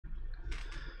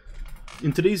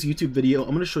In today's YouTube video, I'm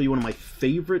going to show you one of my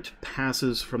favorite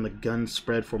passes from the gun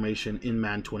spread formation in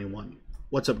Madden 21.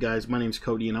 What's up guys, my name's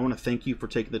Cody and I want to thank you for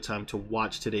taking the time to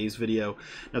watch today's video.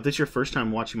 Now if this is your first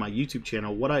time watching my YouTube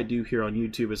channel, what I do here on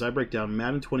YouTube is I break down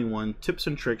Madden 21 tips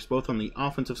and tricks both on the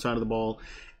offensive side of the ball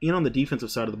and on the defensive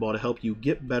side of the ball to help you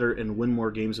get better and win more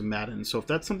games of Madden. So if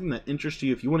that's something that interests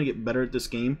you, if you want to get better at this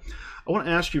game, I want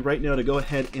to ask you right now to go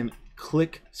ahead and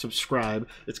click subscribe.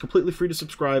 It's completely free to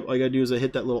subscribe. All you gotta do is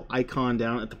hit that little icon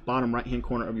down at the bottom right hand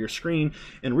corner of your screen,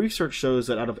 and research shows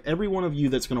that out of every one of you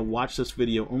that's going to watch this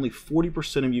video, only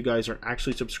 40% of you guys are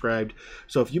actually subscribed.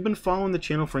 So if you've been following the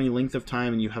channel for any length of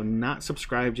time and you have not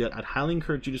subscribed yet, I'd highly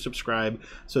encourage you to subscribe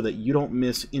so that you don't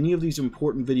miss any of these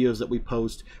important videos that we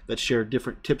post that share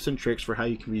different tips and tricks for how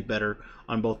you can be better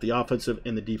on both the offensive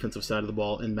and the defensive side of the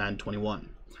ball in Madden 21.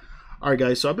 Alright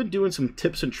guys, so I've been doing some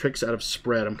tips and tricks out of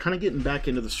spread. I'm kind of getting back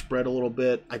into the spread a little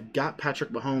bit. I got Patrick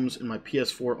Mahomes in my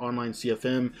PS4 online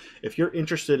CFM. If you're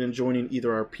interested in joining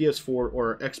either our PS4 or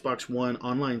our Xbox One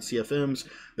online CFMs,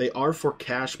 they are for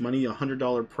cash money. A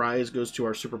 $100 prize goes to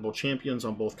our Super Bowl champions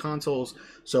on both consoles.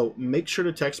 So make sure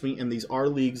to text me, and these are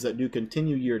leagues that do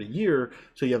continue year to year,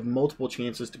 so you have multiple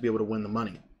chances to be able to win the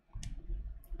money.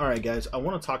 Alright guys, I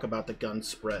want to talk about the gun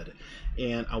spread,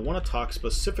 and I want to talk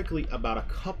specifically about a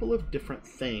couple of different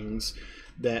things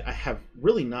that I have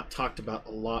really not talked about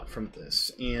a lot from this,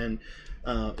 and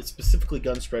it's specifically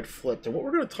gun spread flipped. And what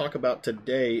we're going to talk about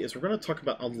today is we're going to talk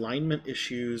about alignment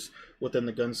issues within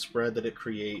the gun spread that it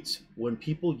creates when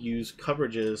people use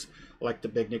coverages like the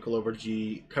big nickel over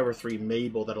G, cover 3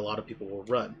 Mable that a lot of people will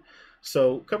run.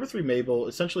 So cover 3 Mable,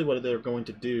 essentially what they're going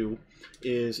to do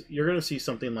is you're going to see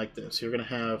something like this. You're going to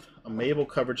have a Mable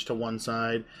coverage to one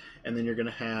side, and then you're going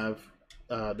to have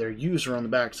their user on the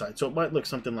back side. So it might look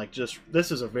something like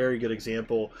this is a very good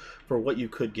example for what you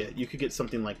could get. You could get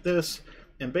something like this,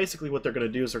 and basically what they're going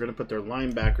to do is they're going to put their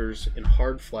linebackers in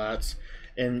hard flats,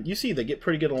 and you see they get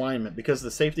pretty good alignment because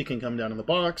the safety can come down in the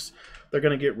box. They're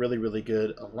going to get really, really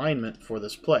good alignment for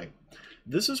this play.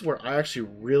 This is where I actually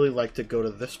really like to go to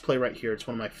this play right here. It's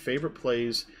one of my favorite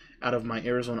plays out of my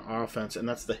Arizona offense, and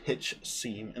that's the hitch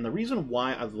seam. And the reason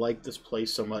why I like this play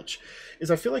so much is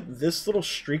I feel like this little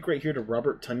streak right here to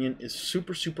Robert Tonyan is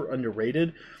super, super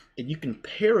underrated, and you can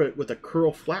pair it with a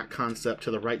curl flat concept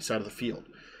to the right side of the field.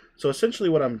 So essentially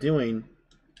what I'm doing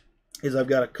is I've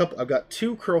got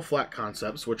two curl flat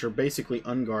concepts, which are basically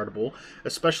unguardable,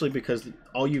 especially because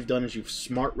all you've done is you've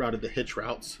smart routed the hitch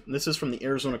routes. And this is from the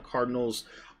Arizona Cardinals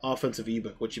offensive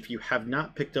ebook, which if you have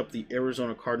not picked up the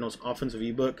Arizona Cardinals offensive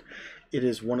ebook, it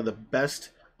is one of the best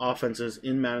offenses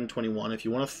in Madden 21. If you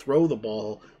want to throw the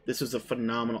ball, this is a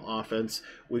phenomenal offense.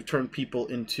 We've turned people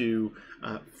into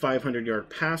 500-yard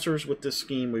passers with this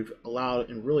scheme. We've allowed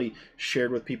and really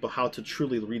shared with people how to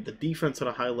truly read the defense at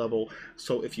a high level.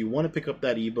 So if you want to pick up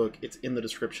that ebook, it's in the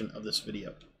description of this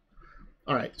video.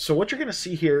 All right, so what you're going to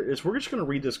see here is we're just going to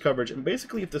read this coverage, and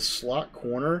basically if the slot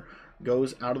corner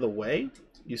goes out of the way,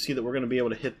 you see that we're going to be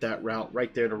able to hit that route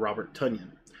right there to Robert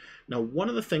Tonyan. Now, one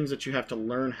of the things that you have to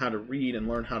learn how to read and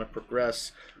learn how to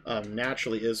progress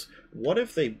naturally is what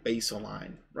if they base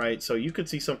align, right? So you could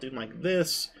see something like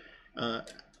this a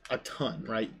ton,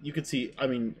 right? You could see, I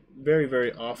mean, very,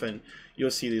 very often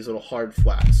you'll see these little hard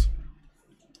flats.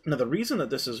 Now, the reason that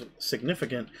this is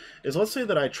significant is, let's say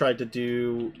that I tried to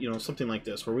do, something like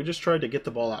this, where we just tried to get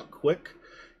the ball out quick.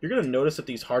 You're going to notice that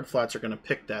these hard flats are going to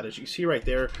pick that. As you see right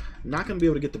there, not going to be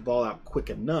able to get the ball out quick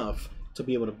enough to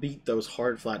be able to beat those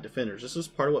hard flat defenders. This is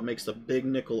part of what makes the big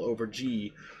nickel over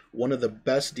G one of the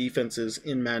best defenses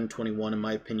in Madden 21, in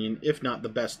my opinion, if not the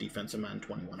best defense in Madden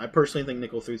 21. I personally think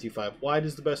nickel 3-5 wide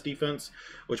is the best defense,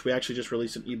 which we actually just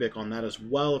released an ebook on that as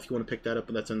well. If you want to pick that up,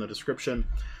 that's in the description.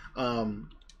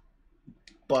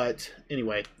 But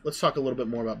anyway, let's talk a little bit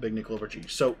more about big nickel over G.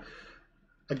 So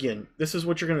again, this is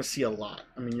what you're going to see a lot.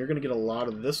 I mean, you're going to get a lot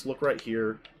of this look right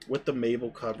here with the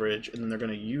Mable coverage, and then they're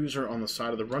going to use her on the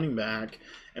side of the running back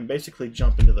and basically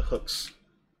jump into the hooks.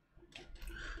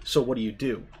 So what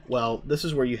do? Well, this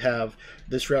is where you have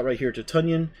this route right here to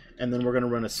Tonyan, and then we're going to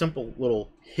run a simple little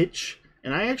hitch.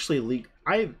 And I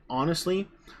honestly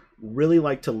really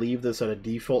like to leave this at a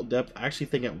default depth. I actually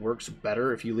think it works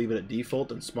better if you leave it at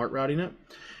default and smart routing it.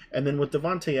 And then with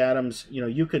Davante Adams,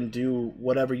 you can do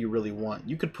whatever you really want.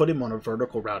 You could put him on a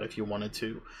vertical route if you wanted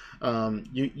to.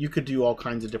 You could do all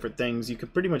kinds of different things. You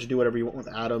could pretty much do whatever you want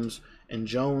with Adams and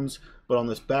Jones. But on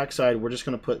this backside, we're just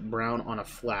going to put Brown on a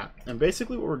flat. And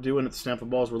basically what we're doing at the snap of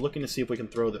ball is we're looking to see if we can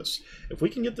throw this. If we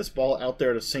can get this ball out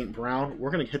there to St. Brown,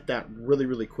 we're going to hit that really,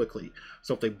 really quickly.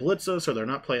 So if they blitz us or they're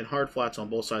not playing hard flats on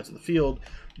both sides of the field,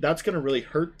 that's going to really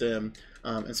hurt them.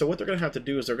 And so what they're going to have to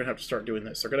do is they're going to have to start doing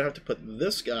this. They're going to have to put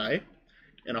this guy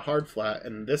in a hard flat,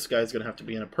 and this guy's going to have to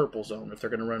be in a purple zone if they're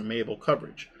going to run Mable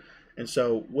coverage. And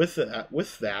so with that, what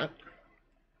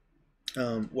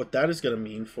that is going to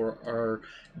mean for our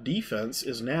defense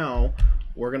is now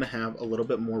we're going to have a little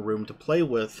bit more room to play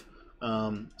with,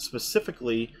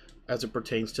 specifically as it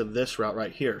pertains to this route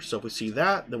right here. So if we see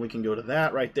that, then we can go to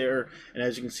that right there. And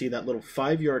as you can see, that little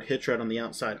 5-yard hitch route on the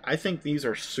outside, I think these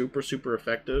are super, super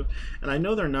effective. And I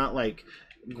know they're not like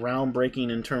groundbreaking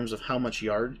in terms of how much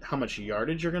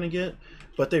yardage you're going to get,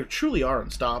 but they truly are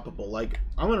unstoppable. Like,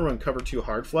 I'm going to run cover 2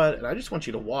 hard flat, and I just want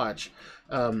you to watch.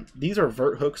 These are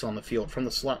vert hooks on the field from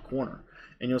the slot corner.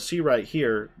 And you'll see right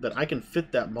here that I can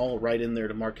fit that ball right in there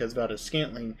to Marquez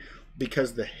Valdes-Scantling,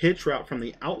 because the hitch route from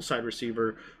the outside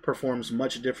receiver performs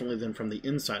much differently than from the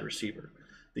inside receiver.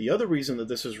 The other reason that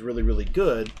this is really, really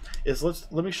good is,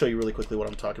 let me show you really quickly what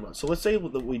I'm talking about. So let's say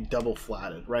that we double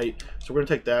flatted, right? So we're going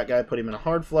to take that guy, put him in a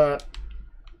hard flat,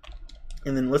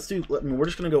 and then we're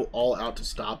just going to go all out to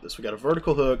stop this. We got a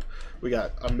vertical hook, we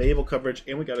got a Mable coverage,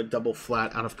 and we got a double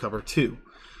flat out of cover 2.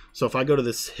 So if I go to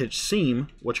this hitch seam,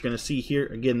 what you're going to see here,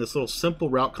 again, this little simple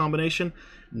route combination,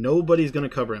 nobody's going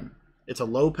to cover him. It's a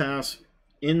low pass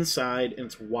inside, and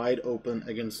it's wide open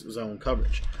against zone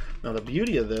coverage. Now the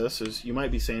beauty of this is, you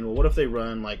might be saying, well, what if they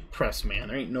run like press man?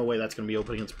 There ain't no way that's going to be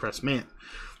open against press man.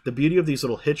 The beauty of these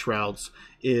little hitch routes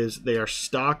is they are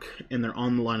stock and they're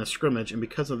on the line of scrimmage, and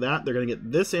because of that, they're going to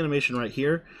get this animation right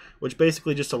here, which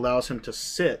basically just allows him to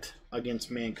sit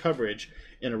against man coverage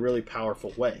in a really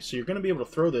powerful way. So you're going to be able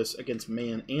to throw this against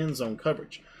man and zone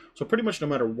coverage. So pretty much no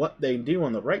matter what they do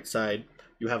on the right side,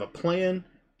 you have a plan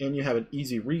and you have an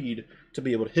easy read to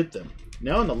be able to hit them.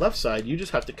 Now on the left side, you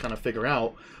just have to kind of figure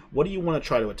out, what do you want to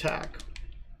try to attack?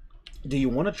 Do you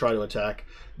want to try to attack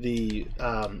the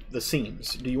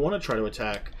seams? Do you want to try to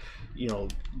attack, you know,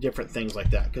 different things like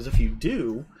that? Because if you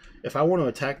do, if I want to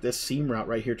attack this seam route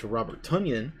right here to Robert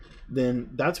Tonyan,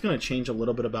 then that's going to change a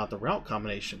little bit about the route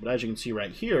combination. But as you can see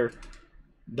right here,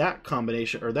 that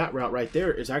combination, or that route right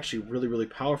there, is actually really, really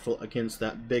powerful against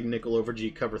that big nickel over G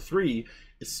cover 3,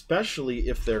 especially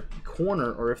if their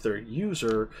corner or if their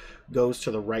user goes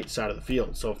to the right side of the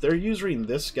field. So if they're using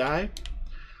this guy,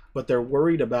 but they're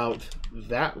worried about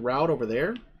that route over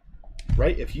there,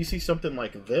 right? If you see something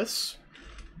like this,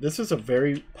 this is a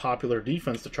very popular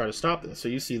defense to try to stop this. So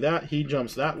you see that, he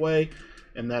jumps that way,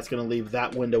 and that's going to leave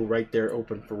that window right there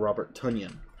open for Robert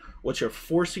Tonyan. What you're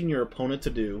forcing your opponent to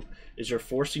do is you're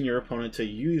forcing your opponent to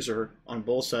user on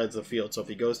both sides of the field. So if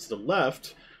he goes to the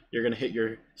left, you're going to hit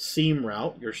your seam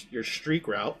route, your streak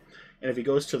route, and if he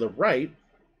goes to the right,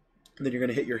 then you're going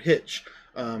to hit your hitch.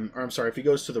 If he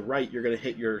goes to the right, you're going to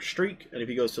hit your streak, and if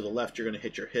he goes to the left, you're going to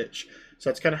hit your hitch. So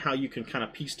that's kind of how you can kind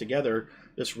of piece together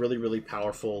this really, really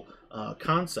powerful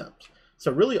concept.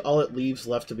 So really all it leaves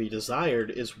left to be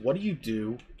desired is, what do you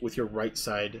do with your right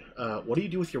side? What do you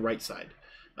do with your right side?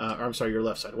 Your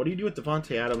left side. What do you do with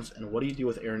Davante Adams, and what do you do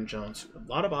with Aaron Jones?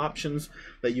 A lot of options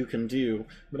that you can do,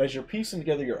 but as you're piecing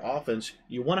together your offense,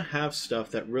 you want to have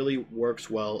stuff that really works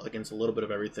well against a little bit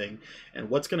of everything, and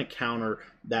what's going to counter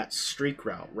that streak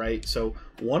route, right? So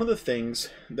one of the things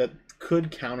that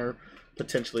could counter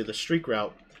potentially the streak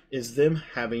route is them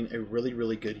having a really,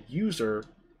 really good user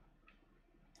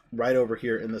right over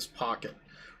here in this pocket,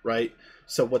 right?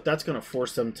 So what that's going to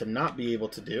force them to not be able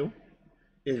to do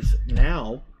is,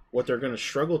 now what they're going to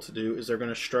struggle to do is they're going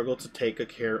to struggle to take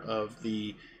care of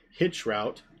the hitch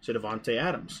route to Davante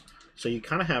Adams. So you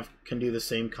kind of can do the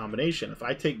same combination. If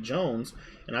I take Jones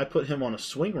and I put him on a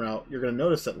swing route, you're going to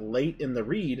notice that late in the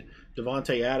read,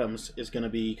 Davante Adams is going to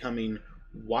be coming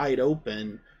wide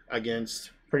open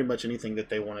against pretty much anything that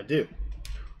they want to do.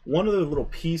 One other little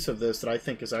piece of this that I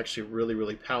think is actually really,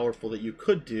 really powerful that you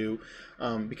could do,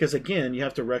 because again, you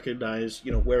have to recognize,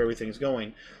 you know, where everything's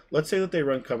going. Let's say that they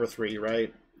run cover 3,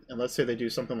 right? And let's say they do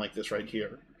something like this right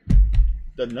here.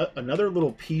 Another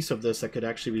little piece of this that could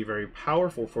actually be very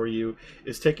powerful for you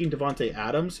is taking Davante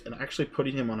Adams and actually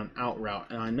putting him on an out route.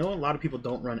 And I know a lot of people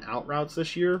don't run out routes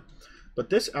this year, but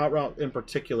this out route in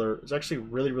particular is actually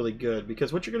really, really good,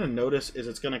 because what you're going to notice is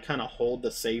it's going to kind of hold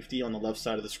the safety on the left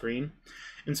side of the screen.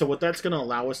 And so what that's going to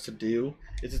allow us to do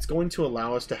is it's going to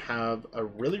allow us to have a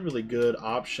really, really good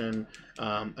option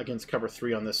against cover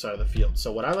 3 on this side of the field.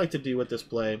 So what I like to do with this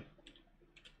play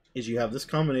is you have this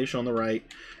combination on the right,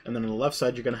 and then on the left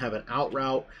side you're going to have an out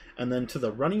route, and then to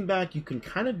the running back you can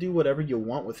kind of do whatever you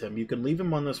want with him. You can leave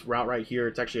him on this route right here.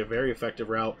 It's actually a very effective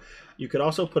route. You could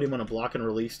also put him on a block and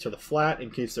release to the flat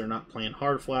in case they're not playing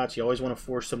hard flats. You always want to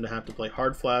force them to have to play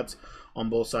hard flats on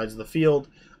both sides of the field.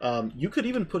 You could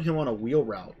even put him on a wheel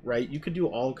route, right? You could do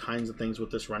all kinds of things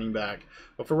with this running back,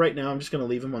 but for right now I'm just going to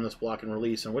leave him on this block and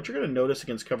release. And what you're going to notice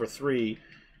against cover 3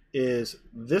 is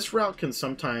this route can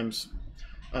sometimes,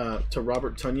 to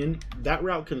Robert Tonyan, that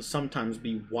route can sometimes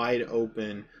be wide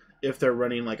open if they're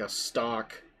running like a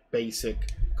stock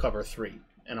basic cover 3.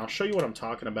 And I'll show you what I'm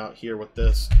talking about here with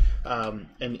this. And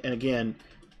again,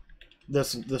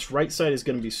 this right side is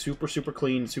going to be super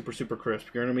clean, super crisp.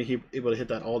 You're going to be able to hit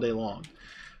that all day long.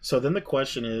 So then the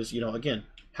question is, you know, again,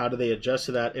 how do they adjust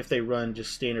to that? If they run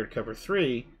just standard cover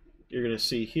 3, you're going to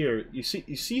see here. You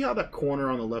see how that corner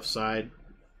on the left side,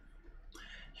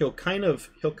 he'll kind of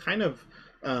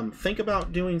think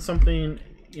about doing something,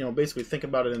 you know, basically think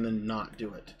about it and then not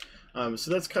do it.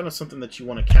 So that's kind of something that you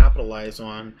want to capitalize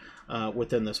on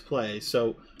within this play.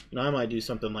 So, you know, I might do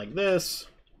something like this,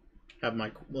 have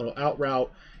my little out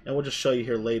route, and we'll just show you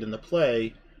here late in the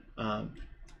play.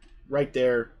 Right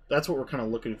there, that's what we're kind of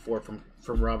looking for from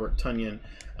Robert Tonyan.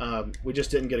 We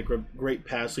just didn't get a great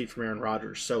pass lead from Aaron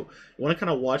Rodgers. So you want to kind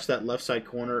of watch that left side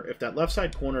corner. If that left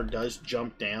side corner does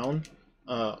jump down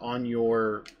on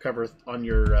your cover, on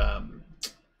your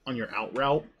out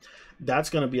route, that's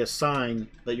going to be a sign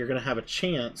that you're going to have a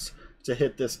chance to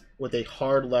hit this with a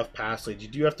hard left pass lead. You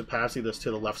do have to pass lead this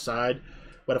to the left side,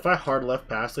 but if I hard left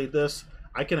pass lead this,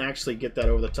 I can actually get that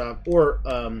over the top, or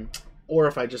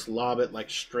if I just lob it like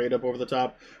straight up over the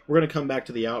top. We're going to come back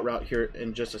to the out route here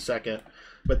in just a second.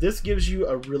 But this gives you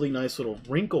a really nice little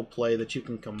wrinkle play that you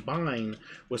can combine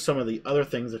with some of the other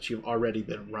things that you've already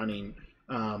been running.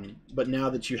 But now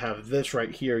that you have this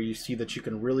right here, you see that you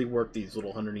can really work these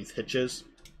little underneath hitches.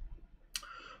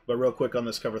 But real quick on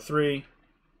this cover 3,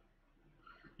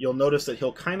 you'll notice that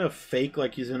he'll kind of fake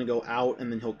like he's going to go out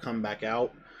and then he'll come back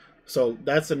out. So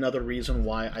that's another reason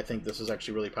why I think this is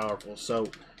actually really powerful. So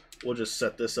we'll just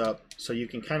set this up so you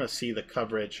can kind of see the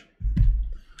coverage.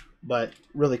 But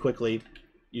really quickly,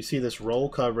 you see this roll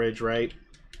coverage, right?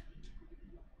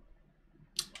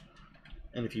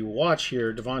 And if you watch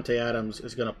here, Davante Adams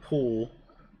is going to pull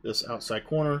this outside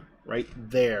corner right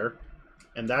there.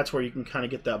 And that's where you can kind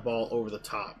of get that ball over the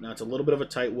top. Now, it's a little bit of a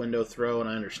tight window throw, and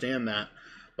I understand that.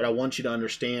 But I want you to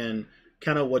understand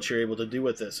kind of what you're able to do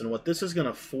with this. And what this is going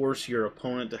to force your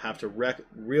opponent to have to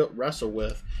wrestle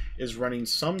with is running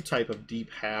some type of deep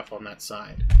half on that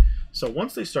side. So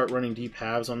once they start running deep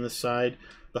halves on this side,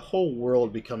 the whole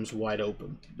world becomes wide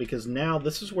open. Because now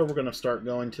this is where we're going to start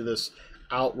going to this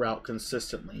out route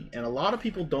consistently. And a lot of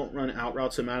people don't run out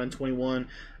routes in Madden 21.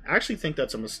 I actually think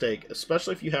that's a mistake,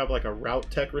 especially if you have like a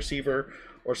route tech receiver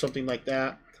or something like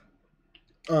that.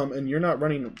 And you're not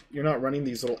running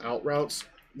these little out routes.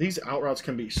 These out routes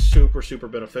can be super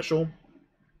beneficial,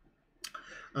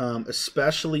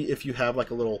 especially if you have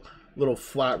like a little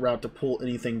flat route to pull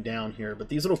anything down here. But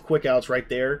these little quick outs right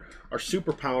there are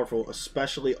super powerful,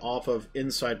 especially off of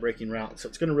inside breaking routes. So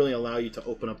it's going to really allow you to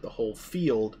open up the whole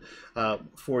field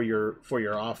for your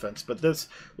offense. But this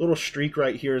little streak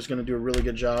right here is going to do a really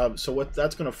good job. So what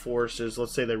that's going to force is,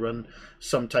 let's say they run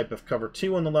some type of cover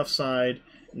 2 on the left side.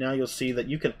 Now you'll see that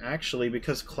you can actually,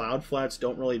 because cloud flats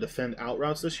don't really defend out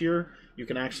routes this year, you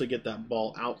can actually get that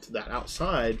ball out to that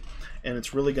outside, and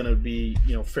it's really going to be,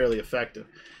 you know, fairly effective.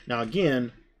 Now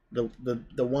again, the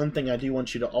one thing I do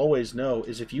want you to always know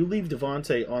is if you leave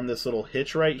Davante on this little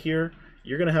hitch right here,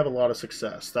 you're going to have a lot of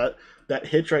success. That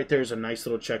hitch right there is a nice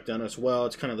little check down as well.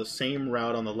 It's kind of the same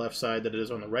route on the left side that it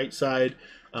is on the right side.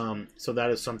 So that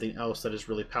is something else that is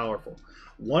really powerful.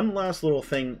 One last little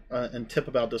thing and tip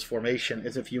about this formation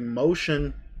is if you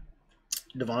motion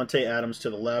Davante Adams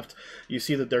to the left, you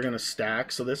see that they're going to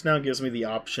stack. So this now gives me the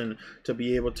option to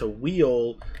be able to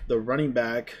wheel the running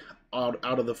back out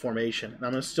of the formation. And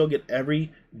I'm going to still get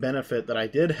every benefit that I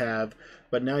did have,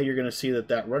 but now you're going to see that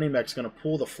that running back is going to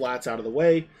pull the flats out of the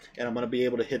way, and I'm going to be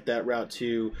able to hit that route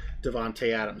to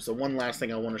Davante Adams. The one last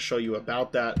thing I want to show you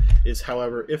about that is,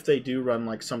 however, if they do run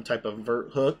like some type of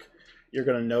vert hook, you're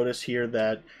going to notice here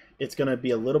that it's going to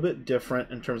be a little bit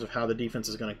different in terms of how the defense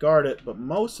is going to guard it, but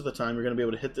most of the time you're going to be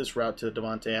able to hit this route to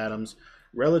Davante Adams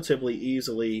relatively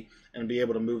easily and be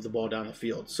able to move the ball down the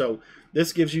field. So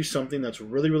this gives you something that's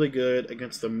really good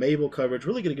against the Mable coverage,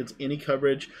 really good against any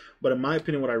coverage. But in my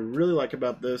opinion, what I really like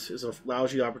about this is it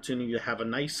allows you the opportunity to have a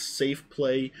nice safe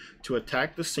play to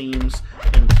attack the seams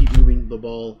and keep moving the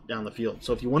ball down the field.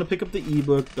 So if you want to pick up the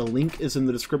ebook, the link is in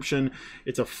the description.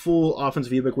 It's a full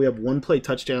offensive ebook. We have one-play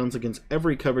touchdowns against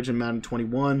every coverage in Madden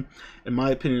 21. In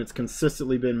my opinion, it's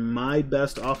consistently been my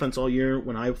best offense all year.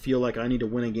 When I feel like I need to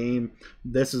win a game,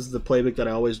 this is the playbook that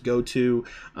I always go to,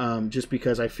 just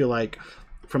because I feel like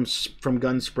from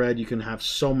gun spread, you can have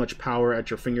so much power at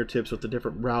your fingertips with the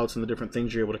different routes and the different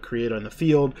things you're able to create on the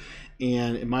field.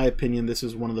 And in my opinion, this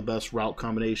is one of the best route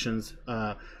combinations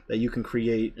that you can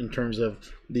create in terms of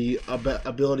the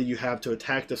ability you have to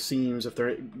attack the seams if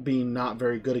they're being not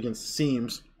very good against the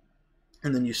seams.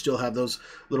 And then you still have those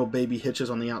little baby hitches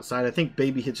on the outside. I think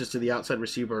baby hitches to the outside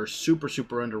receiver are super,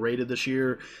 super underrated this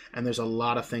year. And there's a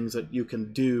lot of things that you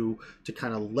can do to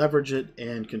kind of leverage it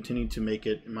and continue to make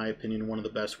it, in my opinion, one of the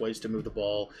best ways to move the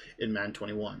ball in Madden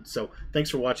 21. So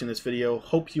thanks for watching this video.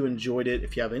 Hope you enjoyed it.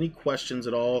 If you have any questions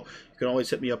at all, you can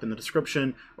always hit me up in the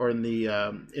description or in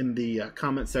the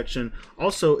comment section.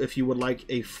 Also, if you would like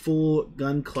a full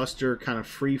gun cluster kind of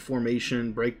free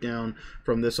formation breakdown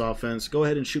from this offense, go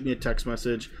ahead and shoot me a text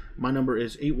message. My number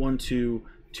is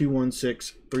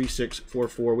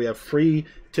 812-216-3644. We have free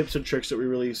tips and tricks that we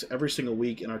release every single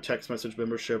week in our text message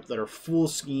membership that are full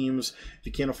schemes. If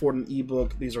you can't afford an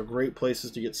ebook, these are great places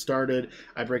to get started.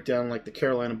 I break down like the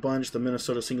Carolina bunch, the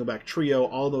Minnesota singleback trio,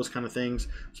 all those kind of things.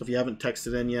 So if you haven't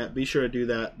texted in yet, be sure to do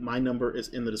that. My number is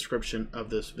in the description of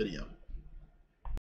this video.